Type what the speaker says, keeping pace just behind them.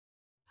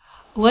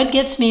What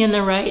gets me in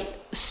the right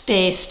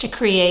space to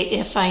create?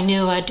 If I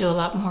knew, I'd do a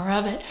lot more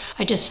of it.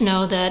 I just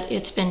know that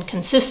it's been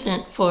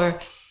consistent for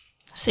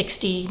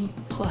 60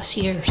 plus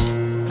years.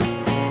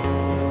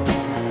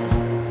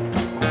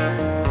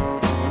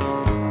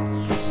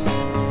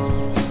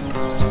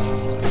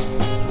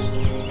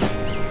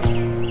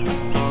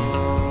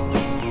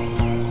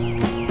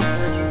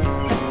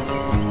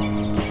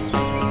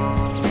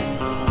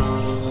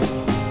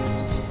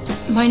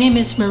 My name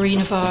is Marie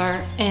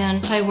Navarre,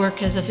 and I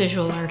work as a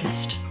visual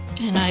artist.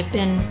 And I've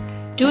been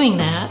doing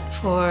that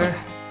for,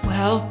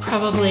 well,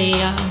 probably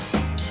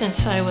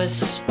since I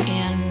was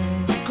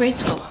in grade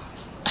school.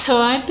 So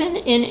I've been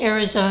in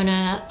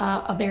Arizona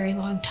a very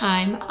long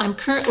time. I'm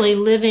currently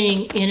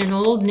living in an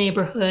old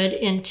neighborhood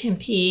in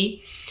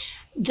Tempe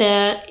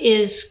that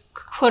is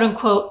quote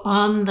unquote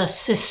on the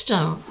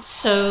system.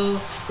 So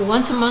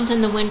once a month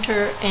in the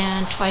winter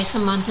and twice a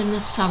month in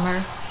the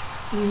summer,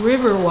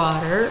 river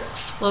water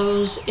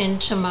flows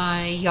into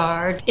my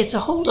yard. It's a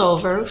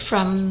holdover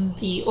from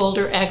the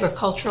older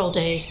agricultural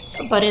days,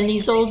 but in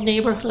these old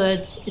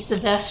neighborhoods, it's a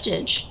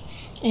vestige.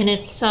 And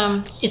it's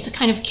a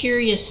kind of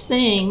curious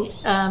thing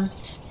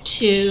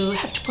to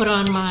have to put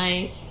on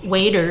my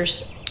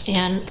waders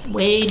and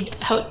wade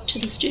out to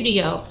the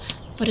studio.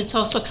 But it's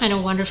also kind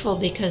of wonderful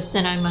because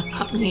then I'm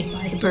accompanied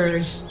by the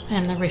birds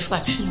and the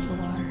reflection of the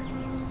water.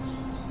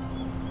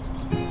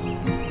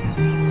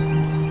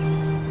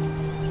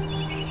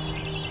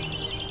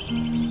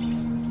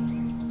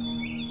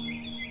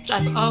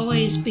 I've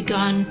always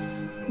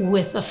begun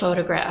with a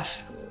photograph.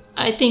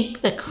 I think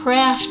the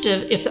craft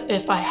of,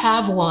 if I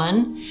have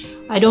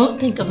one, I don't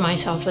think of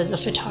myself as a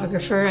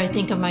photographer. I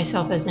think of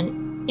myself as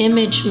an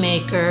image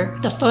maker.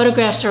 The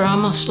photographs are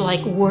almost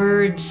like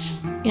words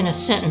in a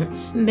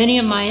sentence. Many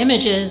of my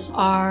images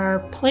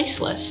are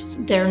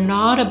placeless. They're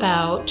not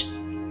about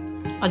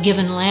a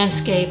given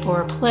landscape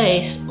or a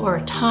place or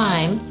a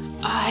time.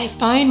 I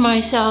find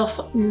myself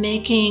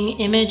making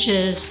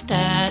images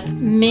that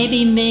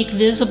maybe make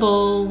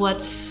visible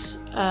what's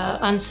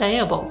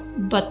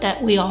unsayable, but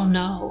that we all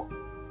know.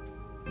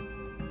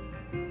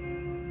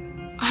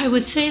 I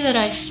would say that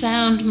I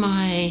found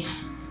my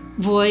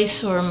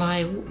voice or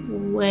my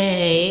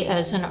way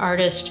as an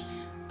artist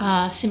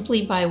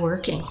simply by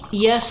working.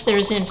 Yes,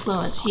 there's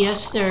influence.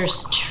 Yes,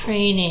 there's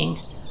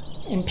training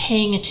and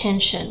paying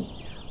attention,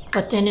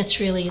 but then it's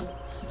really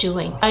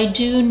doing. I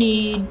do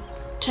need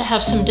to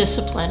have some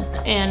discipline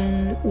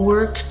and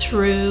work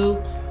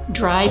through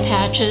dry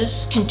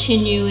patches,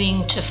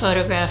 continuing to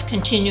photograph,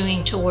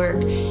 continuing to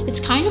work.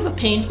 It's kind of a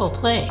painful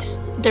place.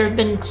 There have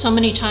been so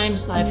many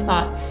times that I've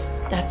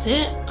thought, that's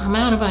it, I'm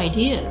out of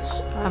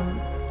ideas,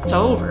 it's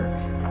over.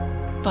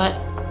 But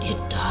it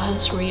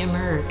does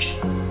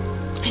reemerge.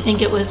 I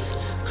think it was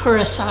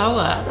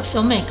Kurosawa, the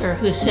filmmaker,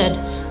 who said,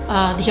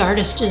 the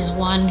artist is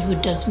one who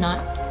does not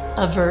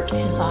avert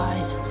his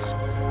eyes.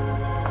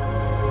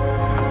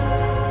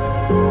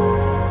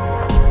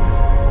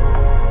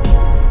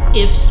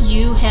 If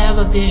you have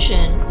a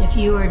vision, if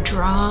you are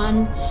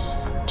drawn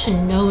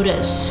to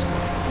notice,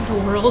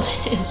 the world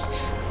is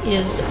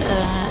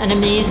an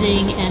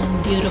amazing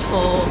and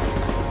beautiful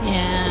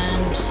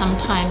and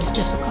sometimes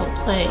difficult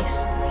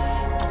place.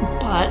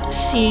 But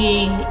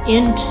seeing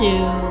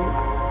into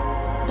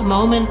the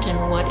moment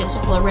and what is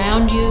all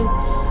around you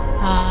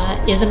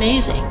is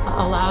amazing.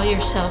 Allow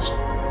yourself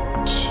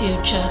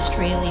to just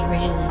really,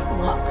 really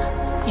look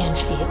and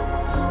feel.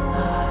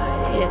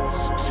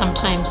 It's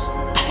sometimes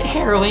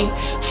harrowing,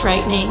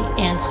 frightening,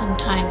 and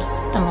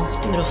sometimes the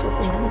most beautiful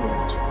thing in the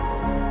world.